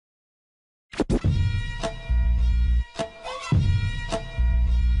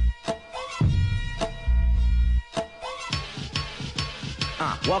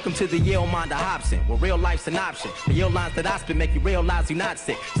Welcome to the Yale Mind of Hobson, where real life's an option. The Yale lines that I spit make you realize you're not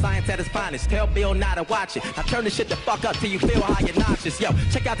sick. Science at its finest, tell Bill not to watch it. Now turn this shit the fuck up till you feel high and nauseous. Yo,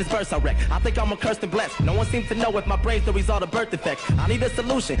 check out this verse I wreck. I think I'm a cursed and blessed. No one seems to know if my brain's the result of birth defects. I need a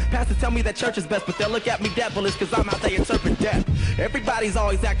solution. Pastors tell me that church is best, but they'll look at me devilish cause I'm out there interpreting death. Everybody's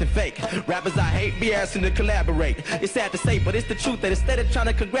always acting fake. Rappers I hate be asking to collaborate. It's sad to say, but it's the truth that instead of trying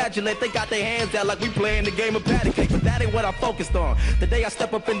to congratulate, they got their hands out like we playing the game of patty cake. But that ain't what I'm focused on. The day I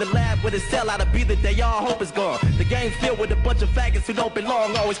step up in the lab with a cell out of be the day all hope is gone. The game's filled with a bunch of faggots who don't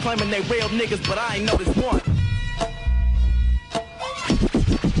belong, always claiming they real niggas, but I ain't noticed one.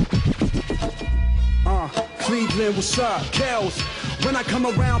 Cleveland, what's up? Kells. When I come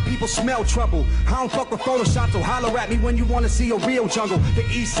around, people smell trouble. I don't fuck with Photoshop, so holler at me when you wanna see a real jungle. The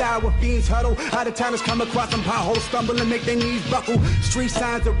east side where fiends huddle. Out of towners come across some potholes, stumble and make their knees buckle. Street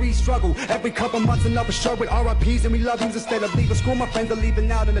signs of re-struggle. Every couple months another show with RIPs and we love yous instead of leaving school. My friends are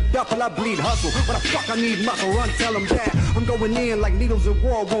leaving out in the duffel, I bleed hustle. What the fuck I need muscle, run, tell them that. I'm going in like needles in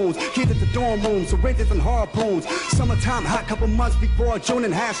war wounds. Kids at the dorm rooms, syringes and harpoons. Summertime hot, couple months before June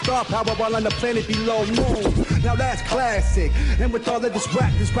and half star power while on the planet below moon. Now that's classic. And with all of this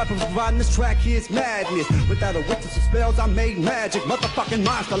rapper providing this track here's madness. Without a witness of spells, I made magic. Motherfucking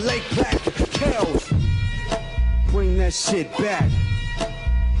monster, Lake Placid. Kells. Bring that shit back.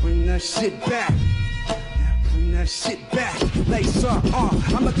 Bring that shit back. Bring that shit back. Lace up,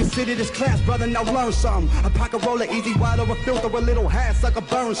 I'ma consider this class, brother, now learn something. A pocket roller, easy wide over filter, a little hat sucker,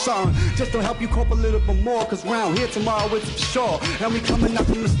 burn something. Just to help you cope a little bit more, cause round here tomorrow it's for sure. And we coming up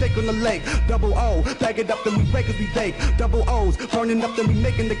from the steak on the lake. Double O, bag it up then we break as we bake. Double O's, burning up then we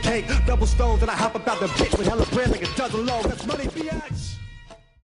making the cake. Double stoves and I hop about the bitch with hella bread like a dozen loaves. That's money, biatch.